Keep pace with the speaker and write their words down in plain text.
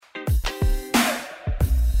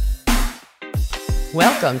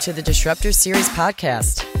Welcome to the Disruptor Series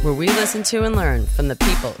podcast, where we listen to and learn from the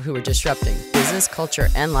people who are disrupting business, culture,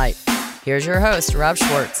 and life. Here's your host, Rob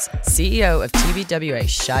Schwartz, CEO of TBWA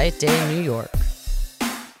Chiat Day, New York.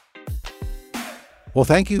 Well,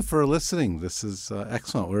 thank you for listening. This is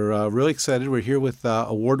excellent. We're really excited. We're here with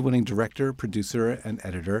award-winning director, producer, and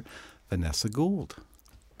editor, Vanessa Gould.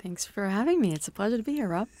 Thanks for having me. It's a pleasure to be here,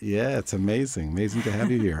 Rob. Yeah, it's amazing. Amazing to have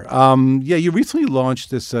you here. You recently launched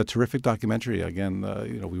this terrific documentary. Again,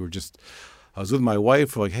 I was with my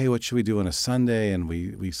wife. We're like, hey, what should we do on a Sunday? And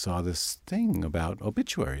we saw this thing about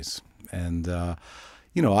obituaries. And,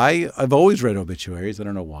 I've always read obituaries. I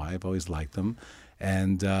don't know why. I've always liked them.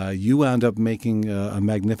 And you wound up making a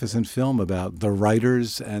magnificent film about the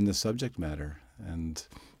writers and the subject matter. And,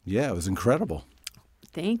 yeah, it was incredible.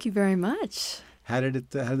 Thank you very much. How did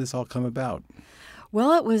this all come about?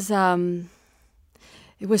 Well, it was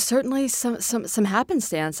certainly some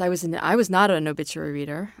happenstance. I was not an obituary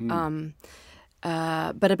reader,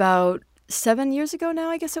 but about 7 years ago now,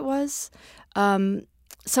 I guess it was,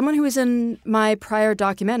 someone who was in my prior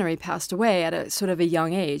documentary passed away at a sort of a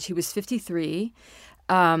young age. He was 53.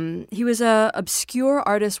 He was an obscure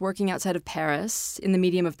artist working outside of Paris in the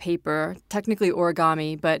medium of paper, technically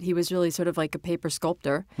origami, but he was really sort of like a paper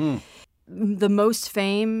sculptor. The most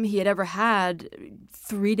fame he had ever had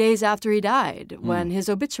 3 days after he died when his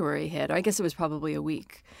obituary hit. I guess it was probably a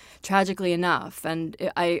week, tragically enough. And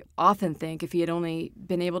I often think if he had only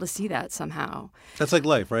been able to see that somehow. That's like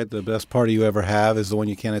life, right? The best party you ever have is the one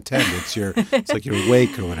you can't attend. It's like your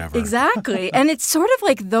wake or whatever. Exactly. And it's sort of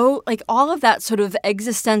like all of that sort of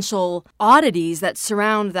existential oddities that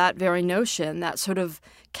surround that very notion, that sort of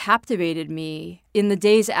captivated me in the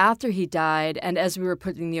days after he died and as we were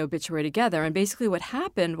putting the obituary together. And basically what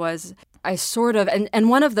happened was I sort of, and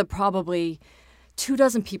one of the probably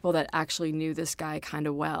 24 people that actually knew this guy kind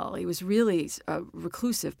of well. He was really a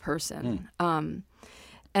reclusive person and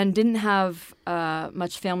didn't have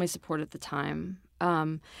much family support at the time.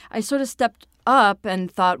 I sort of stepped up and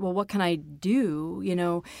thought, well, what can I do?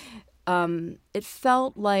 It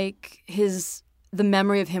felt like the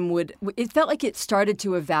memory of him it felt like it started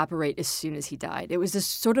to evaporate as soon as he died. It was this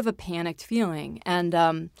sort of a panicked feeling. And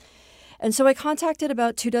so I contacted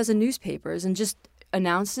about 24 newspapers and just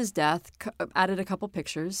announced his death, added a couple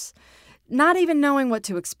pictures, not even knowing what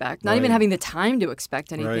to expect, not even having the time to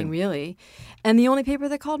expect anything really. And the only paper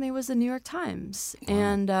that called me was the New York Times. Wow.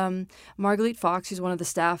 And Margalit Fox, who's one of the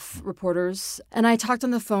staff reporters, and I talked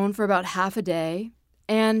on the phone for about half a day.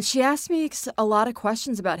 And she asked me a lot of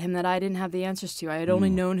questions about him that I didn't have the answers to. I had only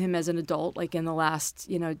known him as an adult, like in the last,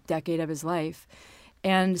 decade of his life.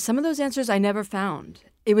 And some of those answers I never found.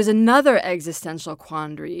 It was another existential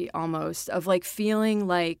quandary almost of like feeling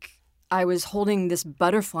like I was holding this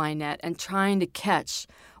butterfly net and trying to catch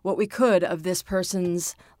what we could of this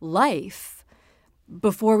person's life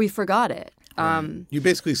before we forgot it. Right. You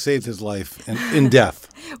basically saved his life in death.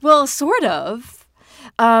 Well, sort of.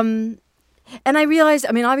 And I realized,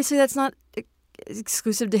 obviously that's not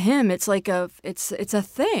exclusive to him. It's like it's a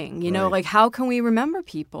thing, like how can we remember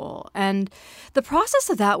people? And the process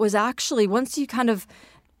of that was actually once you kind of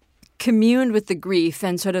communed with the grief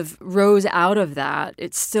and sort of rose out of that,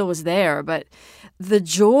 it still was there. But the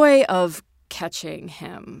joy of catching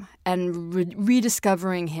him and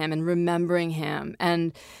rediscovering him and remembering him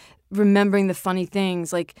and remembering the funny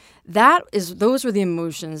things, like those were the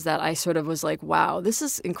emotions that I sort of was like, wow, this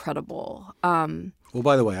is incredible. Well,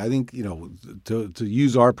 by the way, I think, to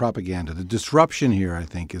use our propaganda, the disruption here, I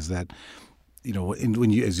think, is that,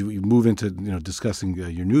 as you move into, discussing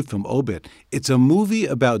your new film, Obit, it's a movie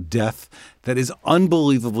about death that is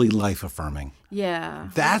unbelievably life-affirming.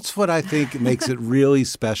 Yeah. That's what I think makes it really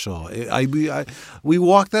special. We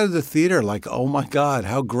walked out of the theater like, oh, my God,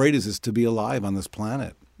 how great is this to be alive on this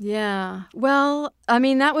planet? Yeah. Well,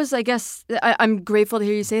 that was, I guess, I'm grateful to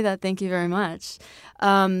hear you say that. Thank you very much.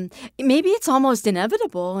 Maybe it's almost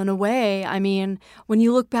inevitable in a way. When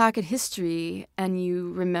you look back at history and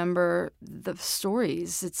you remember the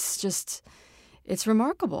stories, it's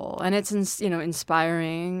remarkable. And it's,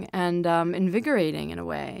 inspiring and invigorating in a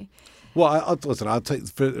way. Well, I'll tell you,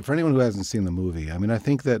 for anyone who hasn't seen the movie, I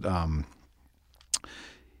think that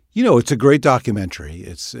it's a great documentary.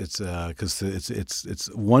 It's because it's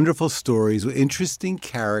wonderful stories, interesting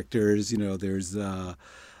characters. There's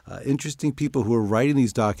interesting people who are writing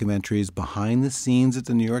these documentaries behind the scenes at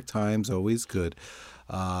the New York Times. Always good,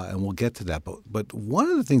 and we'll get to that. But one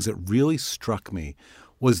of the things that really struck me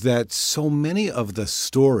was that so many of the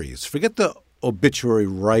stories, forget the obituary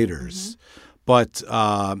writers, But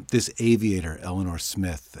this aviator, Eleanor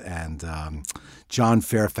Smith, and John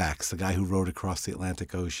Fairfax, the guy who rode across the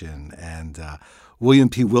Atlantic Ocean, and William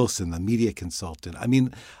P. Wilson, the media consultant. I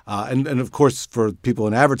mean, and of course, for people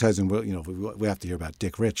in advertising, we have to hear about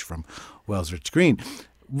Dick Rich from Wells Rich Green.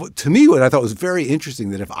 To me, what I thought was very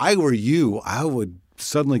interesting, that if I were you, I would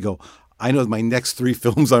suddenly go, I know my next 3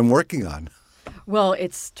 films I'm working on. Well,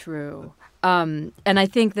 it's true. And I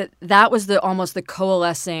think that was almost the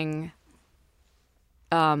coalescing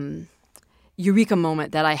eureka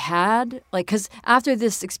moment that I had. Like, because after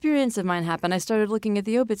this experience of mine happened, I started looking at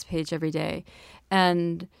the obits page every day.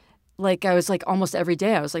 And like, I was like, almost every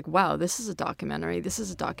day, I was like, wow, this is a documentary. This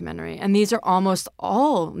is a documentary. And these are almost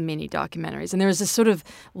all mini documentaries. And there was this sort of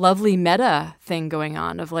lovely meta thing going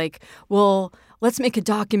on of like, well, let's make a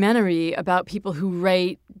documentary about people who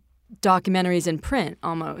write documentaries in print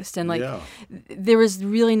almost. And like, there was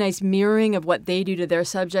really nice mirroring of what they do to their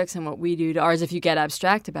subjects and what we do to ours if you get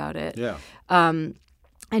abstract about it. Yeah. And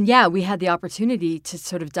we had the opportunity to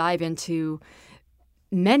sort of dive into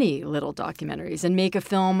many little documentaries and make a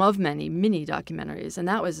film of many mini documentaries. And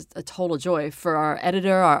that was a total joy for our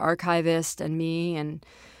editor, our archivist, and me. And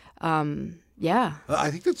I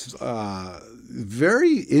think that's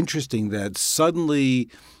very interesting that suddenly,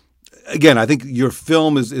 again, I think your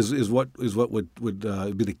film is what would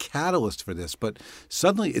be the catalyst for this. But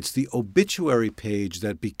suddenly, it's the obituary page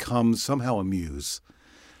that becomes somehow a muse.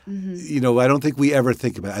 Mm-hmm. I don't think we ever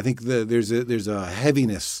think about it. I think there's a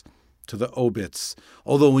heaviness to the obits.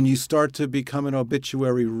 Although when you start to become an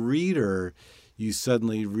obituary reader, you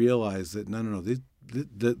suddenly realize that no,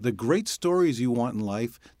 the great stories you want in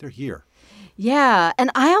life, they're here. Yeah, and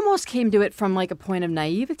I almost came to it from like a point of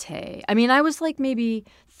naivete. I mean, I was like maybe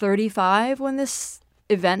 35 when this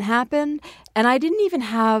event happened, and I didn't even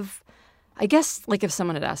have, I guess, like if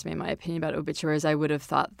someone had asked me my opinion about obituaries, I would have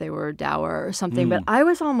thought they were dour or something, but I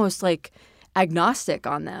was almost like agnostic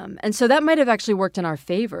on them. And so that might have actually worked in our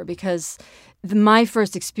favor because my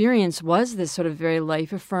first experience was this sort of very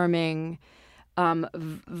life-affirming,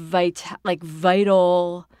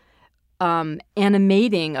 vital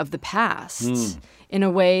animating of the past in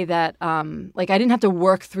a way that like I didn't have to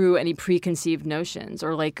work through any preconceived notions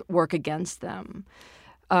or like work against them.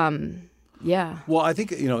 Well, I think,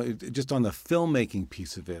 just on the filmmaking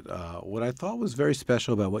piece of it, what I thought was very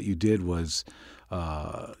special about what you did was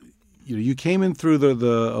you came in through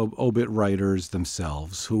the obit writers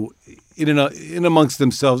themselves, who in amongst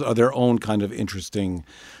themselves are their own kind of interesting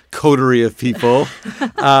coterie of people.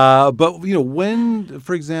 But when,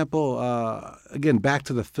 for example, again back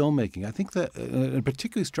to the filmmaking, I think that it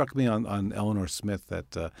particularly struck me on Eleanor Smith,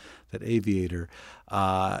 that aviator.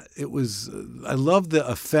 It was, I love the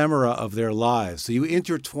ephemera of their lives. So you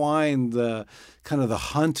intertwine the kind of the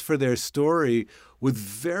hunt for their story with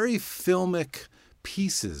very filmic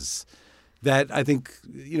pieces that I think,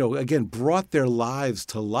 again, brought their lives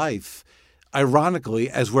to life, ironically,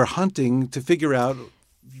 as we're hunting to figure out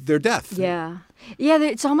their death. Yeah,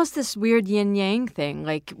 it's almost this weird yin-yang thing.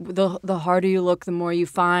 Like, the harder you look, the more you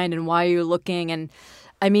find, and why you're looking. And,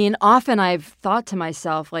 I mean, often I've thought to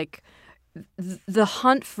myself, like, the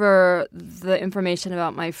hunt for the information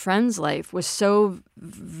about my friend's life was so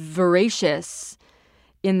voracious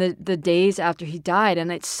in the days after he died.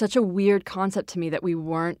 And it's such a weird concept to me that we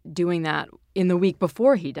weren't doing that in the week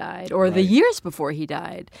before he died or the years before he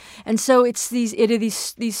died. And so it's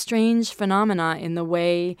these strange phenomena in the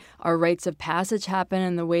way our rites of passage happen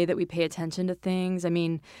and the way that we pay attention to things. I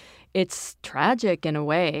mean, it's tragic in a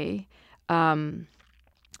way.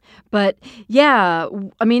 But yeah,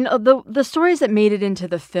 I mean, the stories that made it into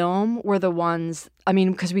the film were the ones, I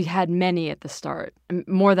mean, because we had many at the start,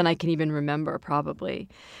 more than I can even remember probably,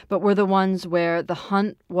 but were the ones where the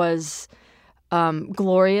hunt was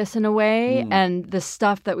glorious in a way, and the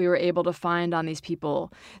stuff that we were able to find on these people.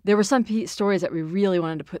 There were some stories that we really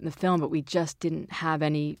wanted to put in the film, but we just didn't have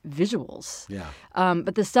any visuals. Yeah.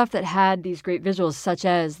 But the stuff that had these great visuals, such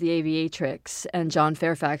as the Aviatrix and John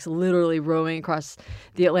Fairfax literally rowing across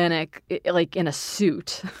the Atlantic, like in a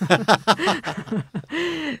suit, in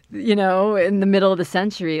the middle of the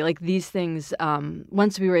century, like these things,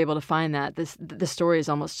 once we were able to find that, the stories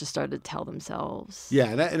almost just started to tell themselves.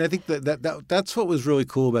 Yeah, and I think that's what was really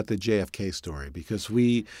cool about the JFK story, because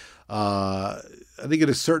we I think at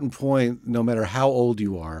a certain point, no matter how old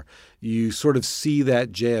you are, you sort of see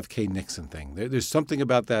that JFK Nixon thing. There's something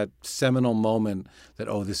about that seminal moment that,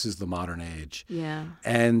 oh, this is the modern age. Yeah.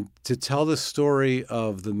 And to tell the story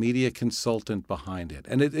of the media consultant behind it.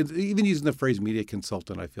 And even using the phrase media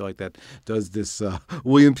consultant, I feel like that does this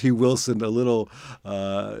William P. Wilson a little,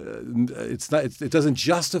 it doesn't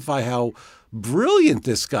justify how brilliant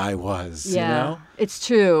this guy was. Yeah, you know? It's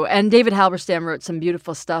true. And David Halberstam wrote some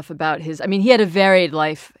beautiful stuff about his, I mean, he had a varied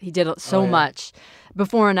life. He did so much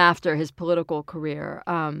before and after his political career.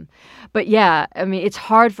 But yeah, I mean, it's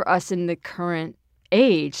hard for us in the current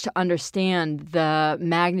age to understand the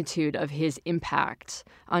magnitude of his impact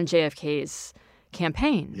on JFK's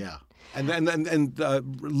campaign. Yeah. And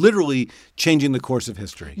literally changing the course of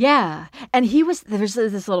history. Yeah. And there's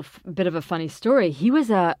this little bit of a funny story. He was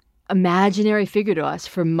a imaginary figure to us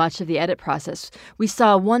for much of the edit process. We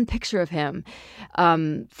saw one picture of him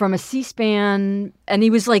from a C-SPAN, and he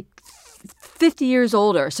was like 50 years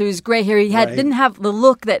older, so he was gray hair. He didn't have the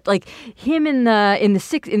look that like him in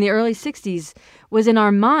the early 60s was in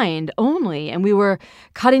our mind only, and we were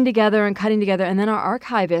cutting together, and then our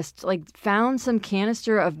archivist like found some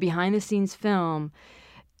canister of behind-the-scenes film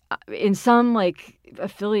in some like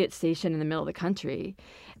affiliate station in the middle of the country.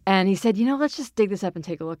 And he said, let's just dig this up and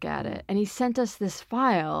take a look at it. And he sent us this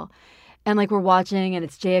file. And like we're watching and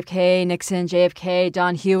it's JFK, Nixon, JFK,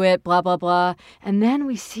 Don Hewitt, blah, blah, blah. And then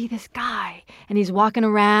we see this guy and he's walking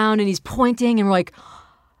around and he's pointing and we're like,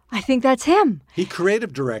 I think that's him. He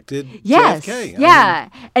creative directed yes, JFK. Yeah.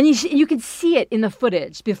 And you can see it in the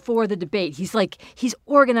footage before the debate. He's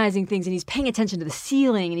organizing things and he's paying attention to the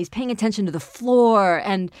ceiling and he's paying attention to the floor.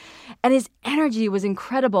 And his energy was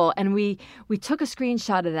incredible. And we took a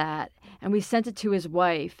screenshot of that and we sent it to his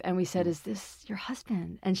wife and we said, is this your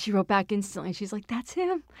husband? And she wrote back instantly. She's like, that's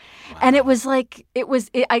him. Wow. And it was like,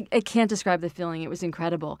 I can't describe the feeling. It was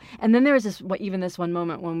incredible. And then there was this one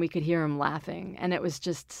moment when we could hear him laughing. And it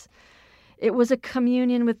was a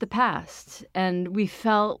communion with the past. And we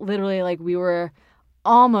felt literally like we were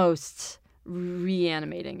almost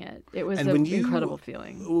reanimating it. It was an incredible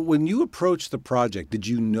feeling. When you approached the project, did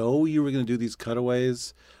you know you were going to do these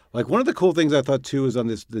cutaways? Like one of the cool things I thought too is on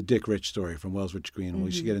the Dick Rich story from Wells Rich Green. Mm-hmm.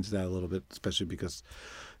 We should get into that a little bit, especially because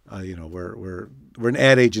we're an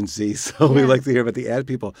ad agency, so we like to hear about the ad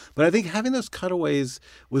people. But I think having those cutaways,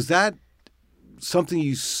 was that something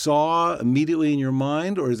you saw immediately in your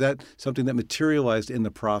mind, or is that something that materialized in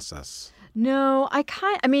the process? No,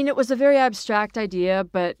 it was a very abstract idea,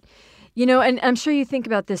 but and I'm sure you think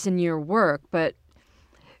about this in your work, but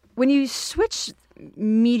when you switch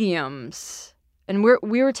mediums. And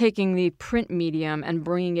we were taking the print medium and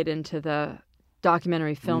bringing it into the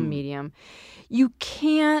documentary film medium. It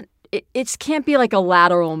can't be like a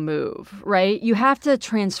lateral move, right? You have to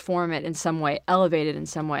transform it in some way, elevate it in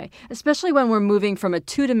some way, especially when we're moving from a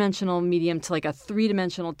two-dimensional medium to like a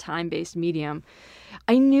three-dimensional time-based medium.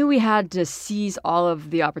 I knew we had to seize all of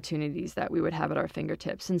the opportunities that we would have at our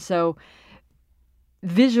fingertips. And so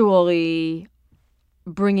visually,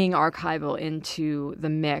 bringing archival into the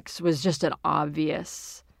mix was just an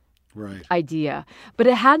obvious idea. But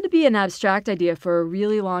it had to be an abstract idea for a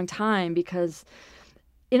really long time because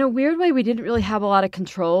in a weird way, we didn't really have a lot of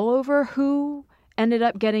control over who ended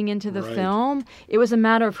up getting into the film. It was a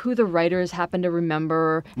matter of who the writers happened to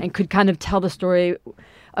remember and could kind of tell the story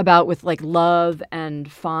about with like love and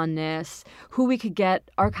fondness, who we could get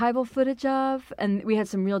archival footage of, and we had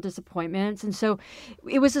some real disappointments. And so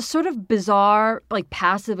it was a sort of bizarre, like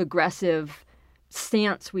passive-aggressive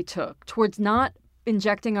stance we took towards not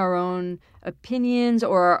injecting our own opinions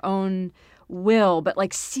or our own will, but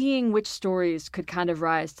like seeing which stories could kind of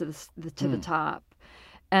rise to the top.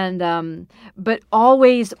 And but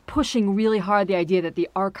always pushing really hard the idea that the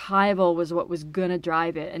archival was what was going to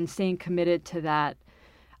drive it and staying committed to that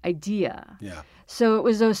idea. Yeah. So it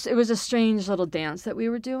was a strange little dance that we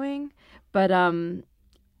were doing, but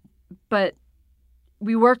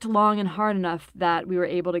we worked long and hard enough that we were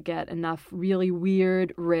able to get enough really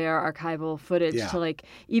weird, rare archival footage to like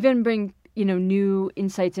even bring new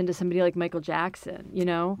insights into somebody like Michael Jackson,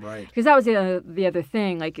 Right. Because that was the other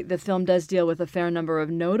thing. Like the film does deal with a fair number of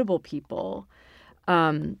notable people,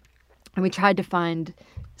 and we tried to find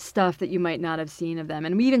stuff that you might not have seen of them.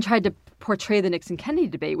 And we even tried to portray the Nixon-Kennedy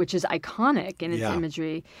debate, which is iconic in its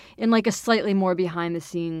imagery, in like a slightly more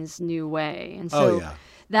behind-the-scenes new way. And so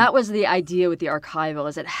that was the idea with the archival,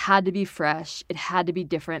 is it had to be fresh, it had to be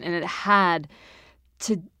different, and it had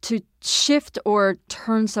to shift or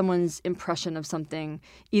turn someone's impression of something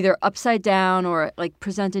either upside down or like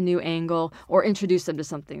present a new angle or introduce them to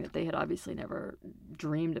something that they had obviously never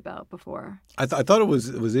dreamed about before. I thought it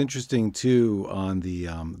was interesting too on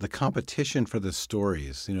the competition for the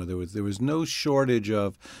stories. You know, there was no shortage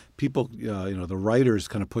of people, the writers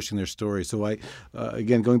kind of pushing their stories. So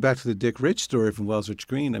again, going back to the Dick Rich story from Wells Rich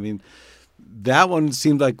Green, I mean, that one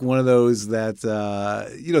seemed like one of those that,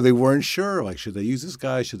 they weren't sure. Like, should they use this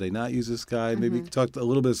guy? Should they not use this guy? Maybe you could talk a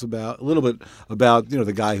little bit about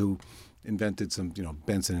the guy who invented some,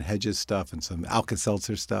 Benson and Hedges stuff and some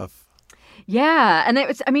Alka-Seltzer stuff. Yeah, and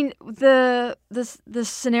the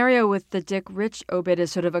scenario with the Dick Rich obit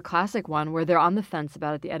is sort of a classic one where they're on the fence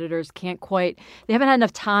about it. The editors they haven't had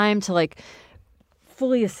enough time to like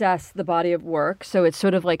fully assess the body of work, so it's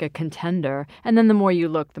sort of like a contender. And then the more you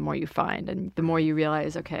look, the more you find, and the more you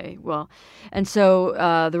realize, okay, well. And so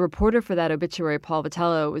the reporter for that obituary, Paul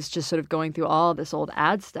Vitello, was just sort of going through all this old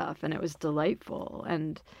ad stuff, and it was delightful.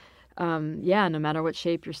 And no matter what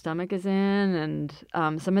shape your stomach is in, and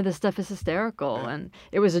some of this stuff is hysterical, and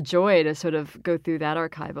it was a joy to sort of go through that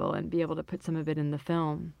archival and be able to put some of it in the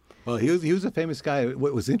film. Well, he was a famous guy.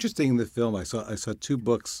 What was interesting in the film, I saw two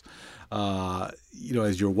books. As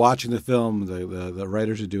you're watching the film, the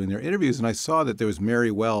writers are doing their interviews, and I saw that there was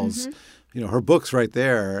Mary Wells. Mm-hmm. Her book's right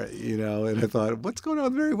there. And I thought, what's going on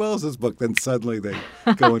with Mary Wells' book? Then suddenly they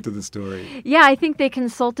go into the story. Yeah, I think they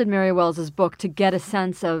consulted Mary Wells' book to get a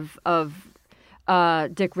sense of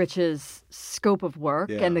Dick Rich's scope of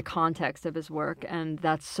work and the context of his work, and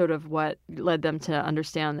that's sort of what led them to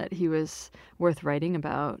understand that he was worth writing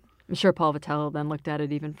about. I'm sure Paul Vitello then looked at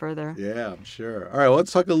it even further. Yeah, I'm sure. All right, well,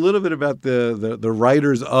 let's talk a little bit about the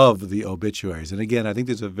writers of the obituaries. And again, I think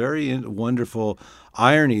there's a very wonderful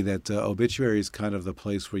irony that obituary is kind of the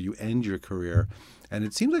place where you end your career. And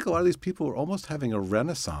it seems like a lot of these people are almost having a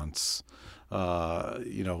renaissance.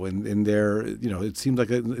 In their, it seemed like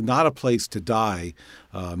not a place to die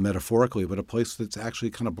metaphorically, but a place that's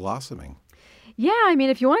actually kind of blossoming. Yeah, I mean,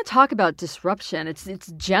 if you want to talk about disruption,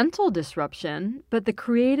 it's gentle disruption, but the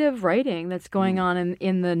creative writing that's going on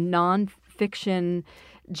in the nonfiction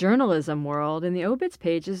journalism world in the obits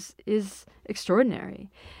page is extraordinary.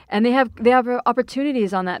 And they have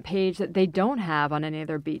opportunities on that page that they don't have on any of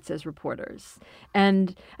their beats as reporters.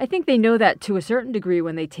 And I think they know that to a certain degree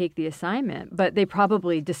when they take the assignment, but they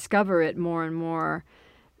probably discover it more and more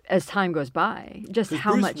as time goes by, just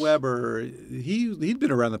how Bruce much. Bruce Weber, he'd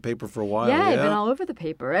been around the paper for a while. Yeah, he'd been all over the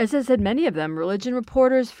paper. As I said, many of them, religion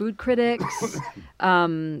reporters, food critics,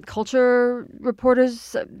 culture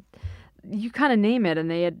reporters, you kind of name it,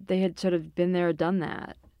 and they had sort of been there, done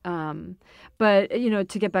that. But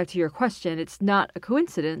to get back to your question, it's not a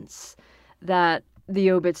coincidence that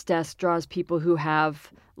the obits desk draws people who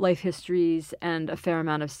have life histories and a fair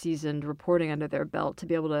amount of seasoned reporting under their belt to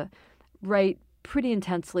be able to write pretty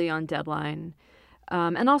intensely on deadline,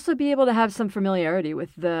 and also be able to have some familiarity with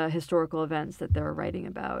the historical events that they're writing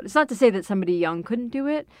about. It's not to say that somebody young couldn't do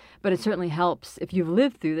it, but it certainly helps if you've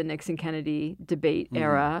lived through the Nixon-Kennedy debate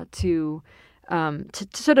era to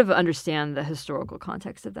sort of understand the historical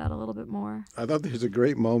context of that a little bit more. I thought there's a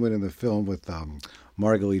great moment in the film with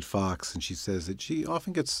Margalit Fox, and she says that she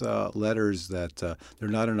often gets letters that there are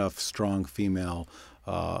not enough strong female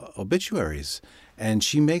obituaries. And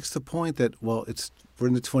she makes the point that, we're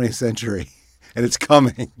in the 20th century and it's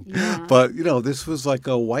coming. Yeah. But, this was like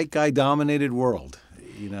a white guy dominated world,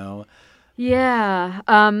 Yeah.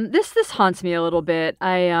 This haunts me a little bit.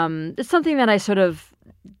 It's something that I sort of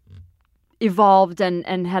evolved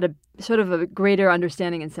and had a sort of a greater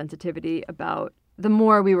understanding and sensitivity about the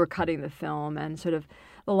more we were cutting the film and sort of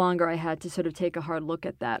the longer I had to sort of take a hard look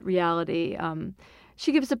at that reality.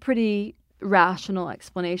 She gives a pretty rational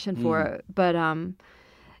explanation for it, but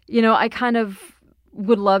I kind of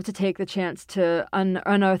would love to take the chance to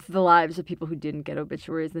unearth the lives of people who didn't get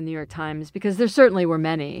obituaries in the New York Times, because there certainly were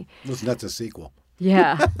many. Listen, that's a sequel.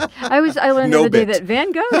 Yeah. I learned the other day that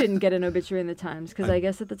Van Gogh didn't get an obituary in the Times because I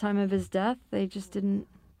guess at the time of his death they just didn't.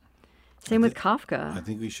 Same with Kafka. I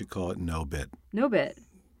think we should call it no bit. No bit.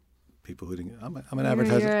 People who didn't. I'm an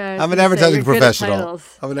advertising professional.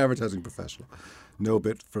 I'm an advertising professional. No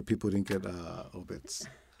bit for people who didn't get obits.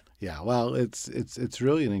 Yeah, well, it's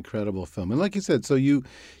really an incredible film, and like you said, so you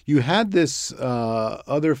had this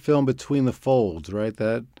other film, Between the Folds, right?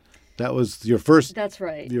 That was your first. That's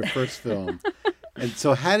right. Your first film, and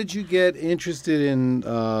so how did you get interested in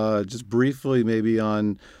just briefly maybe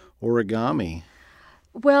on origami?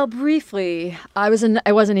 Well, briefly, I wasn't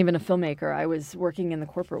even a filmmaker. I was working in the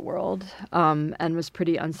corporate world and was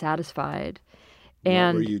pretty unsatisfied.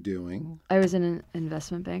 And what were you doing? I was an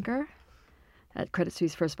investment banker. at Credit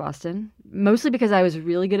Suisse First Boston, mostly because I was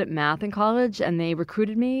really good at math in college and they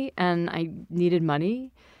recruited me and I needed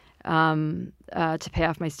money to pay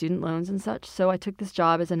off my student loans and such. So I took this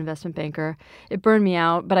job as an investment banker. It burned me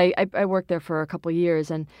out, but I worked there for a couple of years.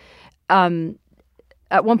 And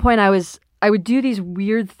at one point I would do these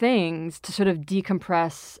weird things to sort of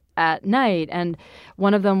decompress at night. And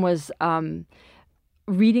one of them was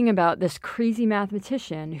reading about this crazy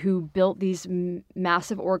mathematician who built these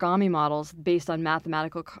massive origami models based on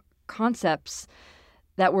mathematical concepts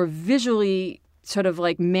that were visually sort of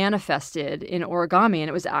like manifested in origami, and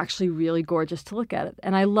it was actually really gorgeous to look at it.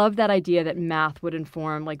 And I love that idea that math would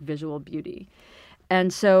inform like visual beauty.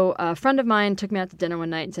 And so a friend of mine took me out to dinner one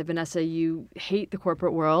night and said, Vanessa, you hate the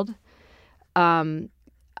corporate world.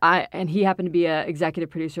 And he happened to be an executive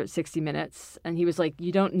producer at 60 Minutes. And he was like,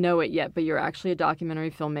 you don't know it yet, but you're actually a documentary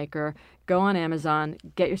filmmaker. Go on Amazon,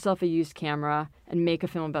 get yourself a used camera, and make a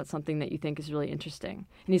film about something that you think is really interesting.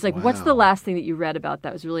 And he's like, Wow. What's the last thing that you read about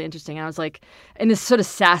that was really interesting? And I was like, in this sort of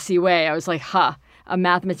sassy way, I was like, a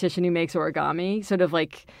mathematician who makes origami, sort of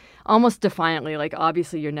like almost defiantly, like,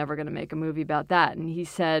 obviously you're never going to make a movie about that. And he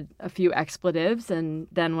said a few expletives and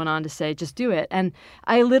then went on to say, just do it. And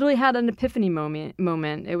I literally had an epiphany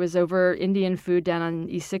moment. It was over Indian food down on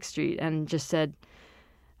East 6th Street and just said,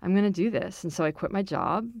 I'm going to do this. And so I quit my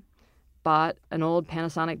job, bought an old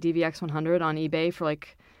Panasonic DVX100 on eBay for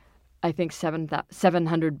like, I think $700,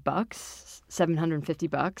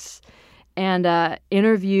 $750, and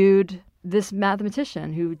interviewed this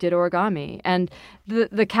mathematician who did origami. And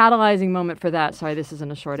the catalyzing moment for that, sorry, this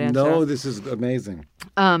isn't a short answer. No, this is amazing.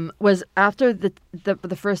 Was after the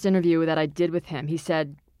first interview that I did with him, he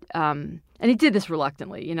said, and he did this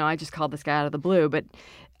reluctantly, you know, I just called this guy out of the blue, but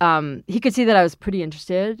he could see that I was pretty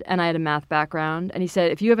interested and I had a math background. And he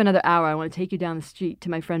said, if you have another hour, I want to take you down the street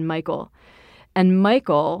to my friend Michael. And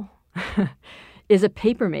Michael is a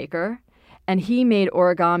paper maker. And he made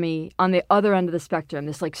origami on the other end of the spectrum,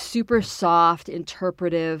 this like super soft,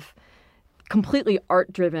 interpretive, completely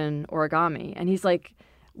art-driven origami. And he's like,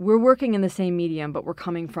 we're working in the same medium, but we're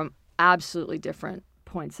coming from absolutely different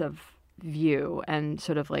points of view and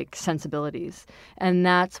sort of like sensibilities. And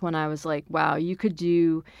that's when I was like, wow, you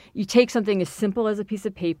take something as simple as a piece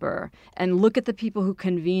of paper and look at the people who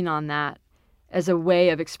convene on that as a way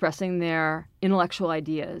of expressing their intellectual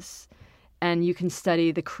ideas. And you can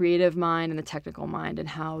study the creative mind and the technical mind and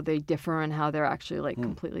how they differ and how they're actually like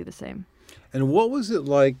completely the same. And what was it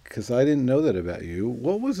like, because I didn't know that about you,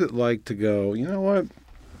 what was it like to go, you know what, I'm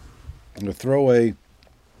going to throw away,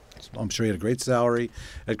 I'm sure you had a great salary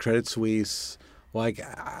at Credit Suisse. Like,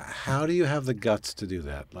 how do you have the guts to do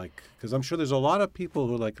that? Like, because I'm sure there's a lot of people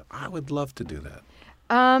who are like, I would love to do that.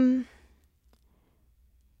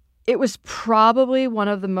 It was probably one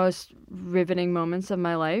of the most riveting moments of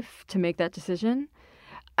my life to make that decision.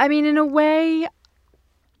 I mean, in a way,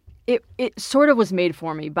 it sort of was made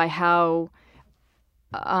for me by how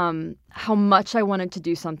much I wanted to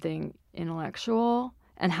do something intellectual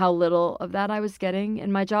and how little of that I was getting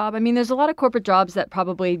in my job. I mean, there's a lot of corporate jobs that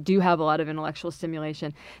probably do have a lot of intellectual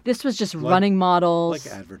stimulation. This was just running models.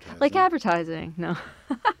 Like advertising. Like advertising, no.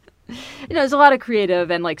 You know, there's a lot of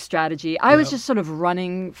creative and like strategy. I was just sort of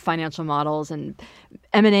running financial models and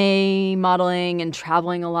M&A modeling and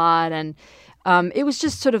traveling a lot. And it was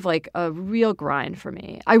just sort of like a real grind for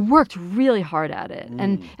me. I worked really hard at it.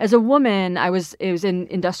 And as a woman, it was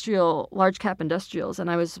in large cap industrials. And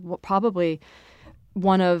I was probably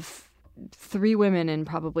one of 3 women in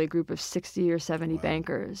probably a group of 60 or 70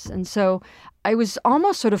 bankers. And so I was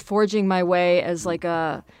almost sort of forging my way as like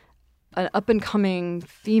an up-and-coming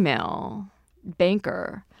female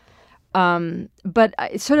banker. But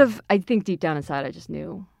I think deep down inside, I just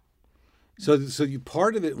knew. So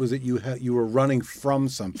part of it was that you were running from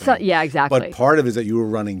something. So, yeah, exactly. But part of it is that you were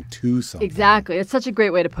running to something. Exactly. It's such a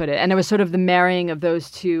great way to put it. And it was sort of the marrying of those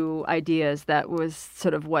two ideas that was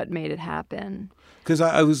sort of what made it happen. Because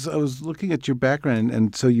I was looking at your background,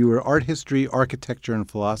 and so you were art history, architecture, and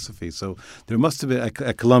philosophy. So there must have been,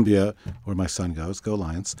 at Columbia, where my son goes, go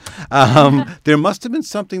Lions, there must have been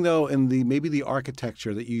something, though, in maybe the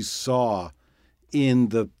architecture that you saw in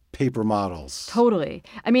the paper models. Totally.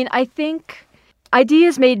 I mean, I think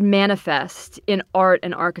ideas made manifest in art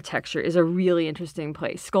and architecture is a really interesting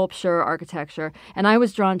place. Sculpture, architecture. And I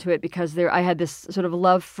was drawn to it because I had this sort of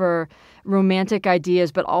love for romantic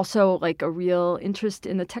ideas, but also like a real interest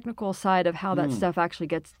in the technical side of how that stuff actually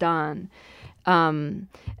gets done. And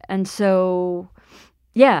so,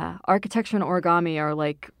 yeah, architecture and origami are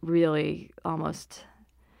like really almost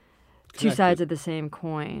two sides of the same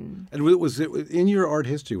coin. And was it in your art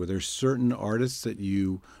history, were there certain artists that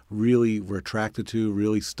you really were attracted to,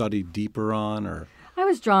 really studied deeper on, or? I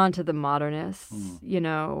was drawn to the modernists,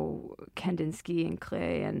 Kandinsky and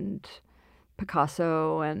Klee and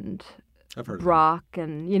Picasso and I've heard Braque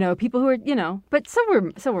and, people who are, but so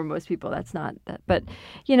were most people. That's not that. But,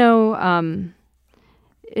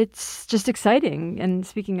 it's just exciting. And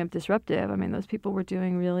speaking of disruptive, I mean, those people were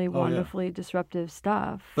doing really wonderfully disruptive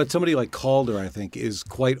stuff. But somebody like Calder, I think, is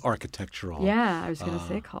quite architectural. Yeah, I was going to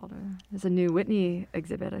say Calder. There's a new Whitney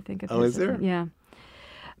exhibit, I think. Oh, is there? Yeah.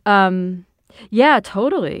 Yeah,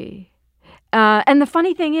 totally. And the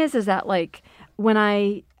funny thing is that, like, when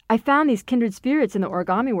I found these kindred spirits in the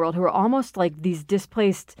origami world who were almost like these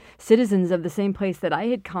displaced citizens of the same place that I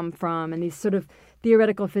had come from, and these sort of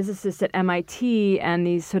theoretical physicists at MIT and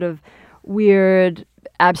these sort of weird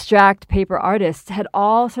abstract paper artists had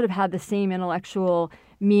all sort of had the same intellectual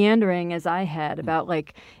meandering as I had about,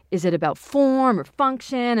 like, is it about form or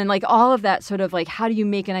function, and like all of that sort of like, how do you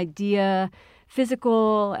make an idea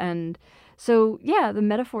physical? And so, yeah, the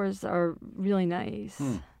metaphors are really nice.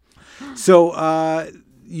 So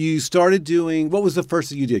you started doing, what was the first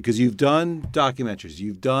thing you did? Because you've done documentaries,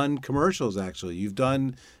 you've done commercials, actually, you've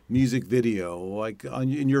done music video. Like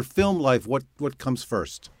in your film life, what comes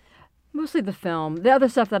first? Mostly the film. The other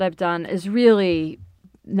stuff that I've done is really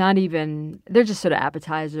not even, they're just sort of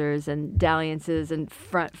appetizers and dalliances and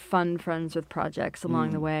fun friends with projects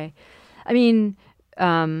along the way. I mean,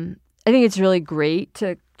 I think it's really great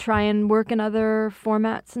to try and work in other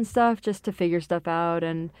formats and stuff just to figure stuff out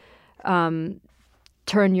and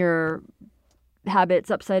turn your habits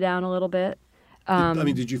upside down a little bit.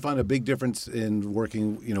 Did you find a big difference in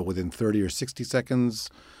working, within 30 or 60 seconds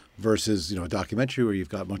versus, a documentary where you've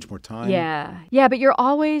got much more time? Yeah, but you're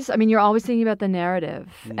always thinking about the narrative,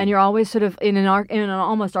 and you're always sort of in an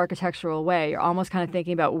almost architectural way. You're almost kind of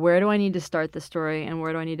thinking about, where do I need to start the story and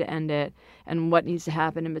where do I need to end it and what needs to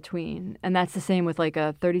happen in between. And that's the same with like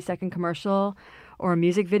a 30-second commercial or a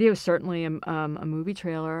music video, certainly a movie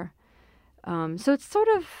trailer. So it's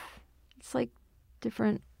like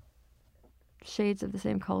different shades of the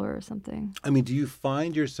same color or something. I mean, do you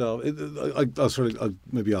find yourself?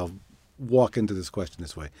 I'll walk into this question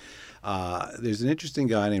this way. There's an interesting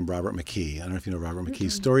guy named Robert McKee. I don't know if you know Robert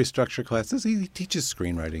McKee's story structure classes. He teaches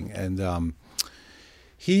screenwriting, and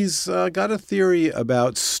he's got a theory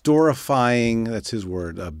about storifying. That's his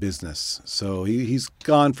word, business. So he's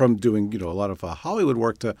gone from doing a lot of Hollywood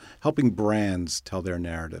work to helping brands tell their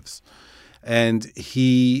narratives, and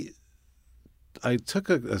I took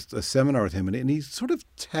a seminar with him, and he sort of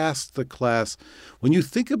tasked the class, when you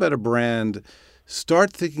think about a brand,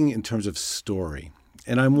 start thinking in terms of story.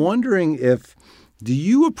 And I'm wondering do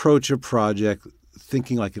you approach a project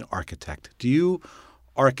thinking like an architect? Do you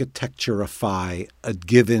architecturify a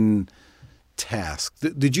given task?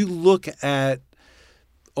 Did you look at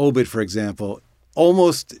Obit, for example,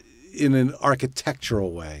 almost in an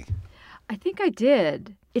architectural way? I think I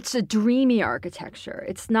did. It's a dreamy architecture.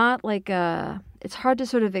 It's not like it's hard to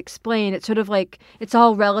sort of explain. It's sort of like, it's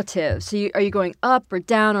all relative. So are you going up or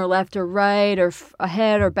down or left or right or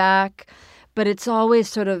ahead or back? But it's always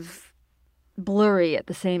sort of blurry at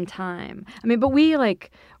the same time. I mean, but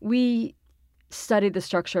we studied the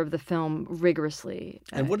structure of the film rigorously.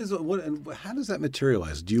 And how does that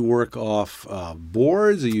materialize? Do you work off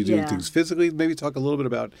boards? Are you doing things physically? Maybe talk a little bit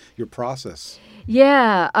about your process.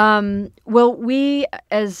 Yeah. Well, we,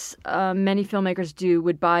 as many filmmakers do,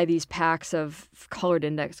 would buy these packs of colored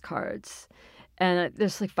index cards. And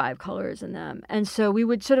there's like 5 colors in them. And so we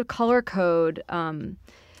would sort of color code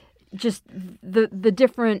just the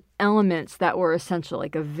different elements that were essential,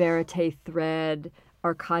 like a verite thread,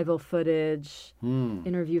 archival footage,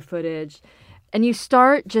 interview footage. And you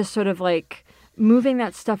start just sort of like moving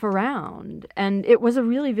that stuff around. And it was a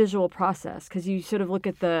really visual process because you sort of look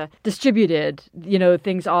at the distributed,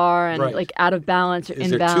 things are and like out of balance or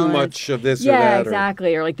Is imbalance. Is there too much of this or that? Yeah,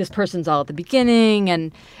 exactly. Or like this person's all at the beginning.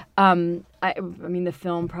 And I mean, the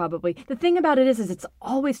film probably. The thing about it is it's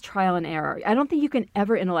always trial and error. I don't think you can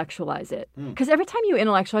ever intellectualize it because every time you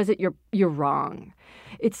intellectualize it, you're wrong.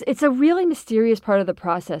 It's a really mysterious part of the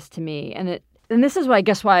process to me, and this is why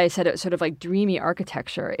I said it was sort of like dreamy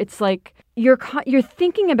architecture. It's like you're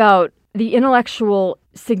thinking about the intellectual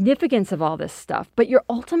significance of all this stuff, but you're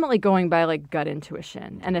ultimately going by like gut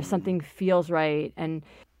intuition, and if something feels right, and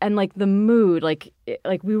like the mood, like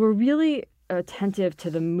we were really attentive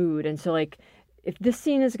to the mood, and so like if this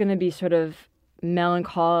scene is going to be sort of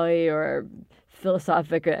melancholy or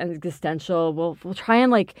philosophic and existential, we'll try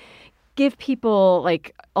and like give people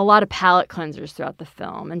like a lot of palate cleansers throughout the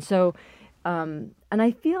film. And so And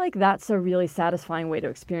I feel like that's a really satisfying way to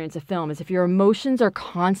experience a film, is if your emotions are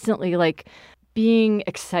constantly like being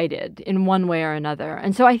excited in one way or another.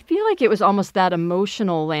 And so I feel like it was almost that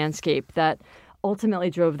emotional landscape that ultimately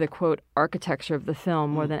drove the, quote, architecture of the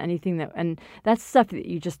film more than anything and that's stuff that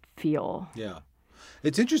you just feel. Yeah.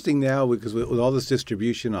 It's interesting now because with all this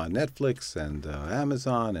distribution on Netflix and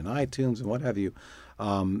Amazon and iTunes and what have you,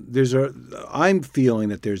 I'm feeling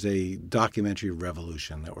that there's a documentary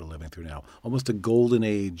revolution that we're living through now, almost a golden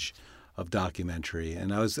age of documentary.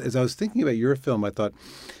 And as I was thinking about your film, I thought,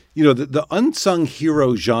 the unsung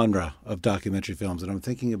hero genre of documentary films, and I'm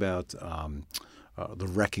thinking about The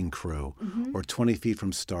Wrecking Crew or 20 Feet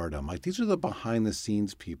from Stardom. Like, these are the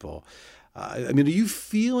behind-the-scenes people. Are you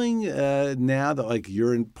feeling now that like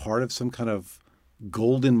you're in part of some kind of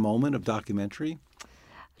golden moment of documentary?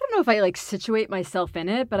 I don't know if I like situate myself in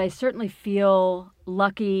it, but I certainly feel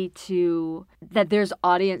lucky that there's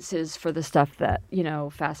audiences for the stuff that,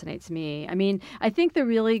 fascinates me. I think the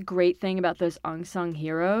really great thing about those unsung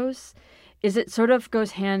heroes is it sort of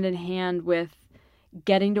goes hand in hand with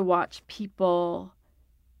getting to watch people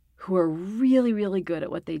who are really, really good at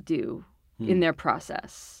what they do in their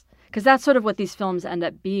process. Because that's sort of what these films end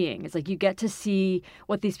up being. It's like you get to see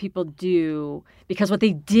what these people do because what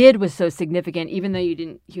they did was so significant, even though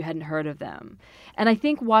you hadn't heard of them. And I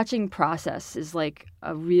think watching process is like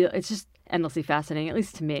it's just endlessly fascinating, at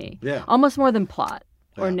least to me. Yeah. Almost more than plot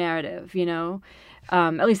or narrative,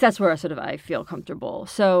 At least that's where sort of I feel comfortable.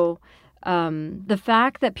 So the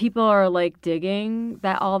fact that people are like digging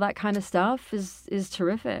all that kind of stuff is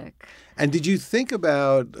terrific. And did you think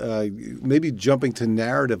about maybe jumping to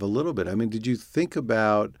narrative a little bit? Did you think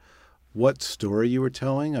about what story you were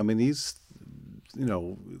telling? These,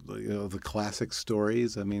 the classic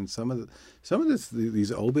stories. Some of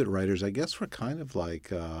these obit writers, I guess, were kind of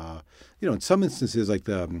like, in some instances, like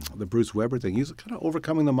the Bruce Weber thing. He was kind of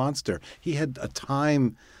overcoming the monster. He had a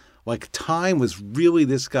time. Like, time was really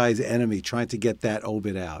this guy's enemy, trying to get that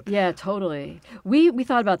obit out. Yeah, totally. We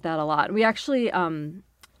thought about that a lot. We actually,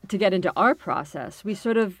 to get into our process, we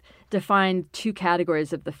sort of defined two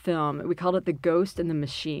categories of the film. We called it the ghost and the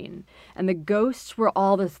machine. And the ghosts were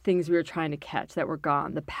all the things we were trying to catch that were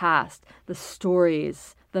gone, the past, the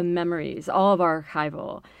stories, the memories, all of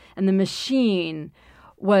archival. And the machine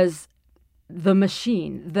was the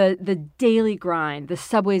machine, the daily grind, the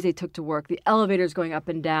subways they took to work, the elevators going up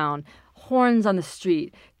and down, horns on the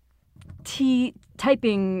street,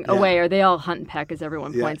 typing away, or they all hunt and peck, as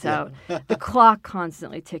everyone points out, the clock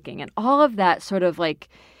constantly ticking, and all of that sort of like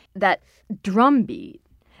that drumbeat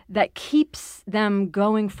that keeps them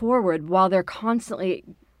going forward while they're constantly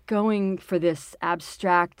going for this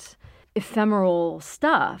abstract ephemeral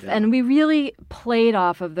stuff. And we really played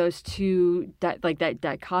off of those two, that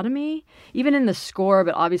dichotomy, even in the score,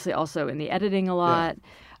 but obviously also in the editing a lot.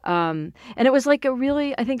 And it was like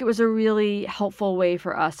I think it was a really helpful way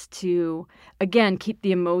for us to, again, keep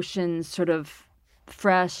the emotions sort of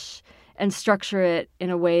fresh and structure it in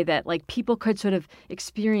a way that like people could sort of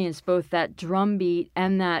experience both that drumbeat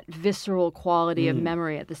and that visceral quality of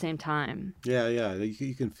memory at the same time. Yeah,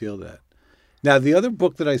 you can feel that. Now, the other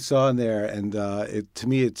book that I saw in there, and to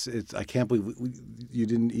me, it's I can't believe you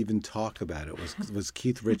didn't even talk about it, was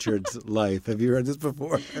Keith Richards' life. Have you heard this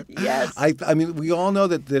before? Yes. We all know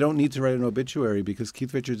that they don't need to write an obituary because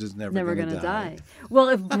Keith Richards is never going to die. Well,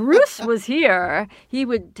 if Bruce was here, he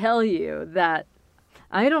would tell you that.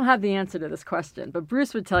 I don't have the answer to this question, but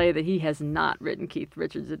Bruce would tell you that he has not written Keith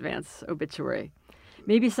Richards' advance obituary.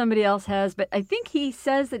 Maybe somebody else has, but I think he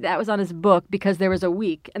says that was on his book because there was a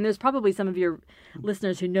week, and there's probably some of your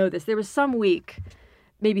listeners who know this. There was some week,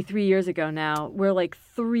 maybe 3 years ago now, where like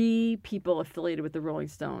 3 people affiliated with the Rolling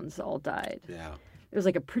Stones all died. Yeah. It was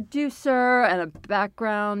like a producer and a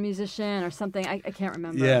background musician or something. I can't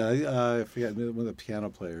remember. Yeah, I forget, one of the piano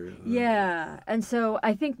players. Yeah, and so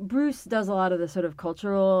I think Bruce does a lot of the sort of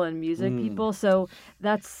cultural and music people, so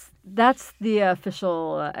that's the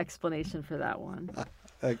official explanation for that one.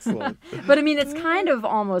 Excellent. But it's kind of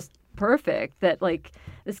almost perfect that like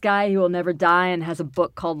this guy who will never die and has a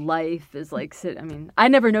book called Life is like I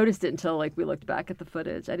never noticed it until like we looked back at the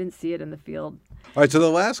footage. I didn't see it in the field. All right, so the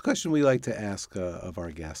last question we like to ask of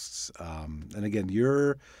our guests, and again,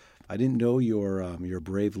 I didn't know your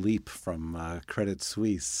brave leap from Credit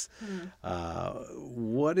Suisse.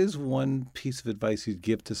 What is one piece of advice you'd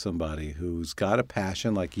give to somebody who's got a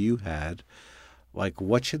passion like you had? Like,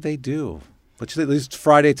 what should they do? At least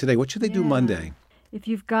Friday today. What should they do Monday? If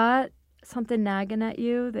you've got something nagging at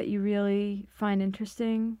you that you really find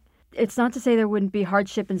interesting, it's not to say there wouldn't be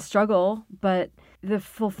hardship and struggle, but the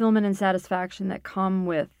fulfillment and satisfaction that come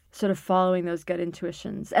with sort of following those gut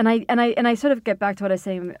intuitions. And I sort of get back to what I was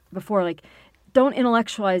saying before, like, don't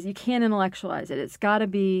intellectualize. You can't intellectualize it. It's got to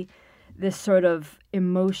be this sort of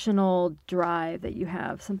emotional drive that you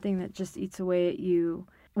have, something that just eats away at you.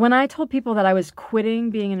 When I told people that I was quitting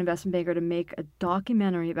being an investment banker to make a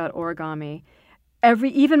documentary about origami,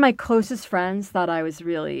 even my closest friends thought I was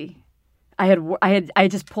really, I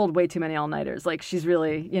just pulled way too many all-nighters. Like, she's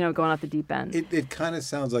really, going off the deep end. It kind of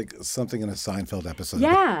sounds like something in a Seinfeld episode.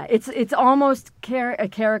 Yeah, it's almost a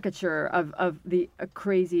caricature of a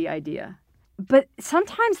crazy idea. But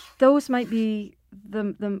sometimes those might be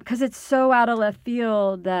because it's so out of left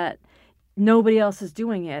field that nobody else is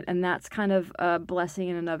doing it. And that's kind of a blessing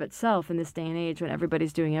in and of itself in this day and age when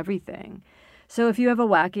everybody's doing everything. So if you have a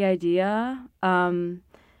wacky idea and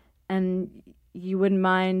you wouldn't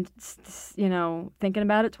mind, thinking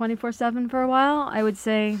about it 24/7 for a while, I would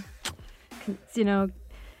say,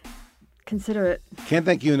 consider it. Can't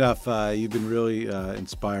thank you enough. You've been really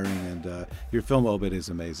inspiring, and your film Obit is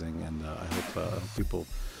amazing. And I hope people,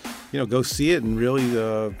 go see it and really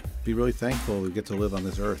be really thankful we get to live on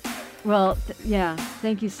this earth. Well,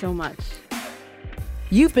 thank you so much.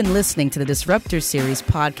 You've been listening to the Disruptor Series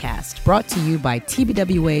podcast, brought to you by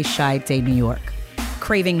TBWA Chiat Day, New York.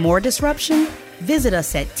 Craving more disruption? Visit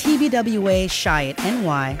us at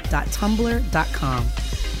tbwaschiatny.tumblr.com.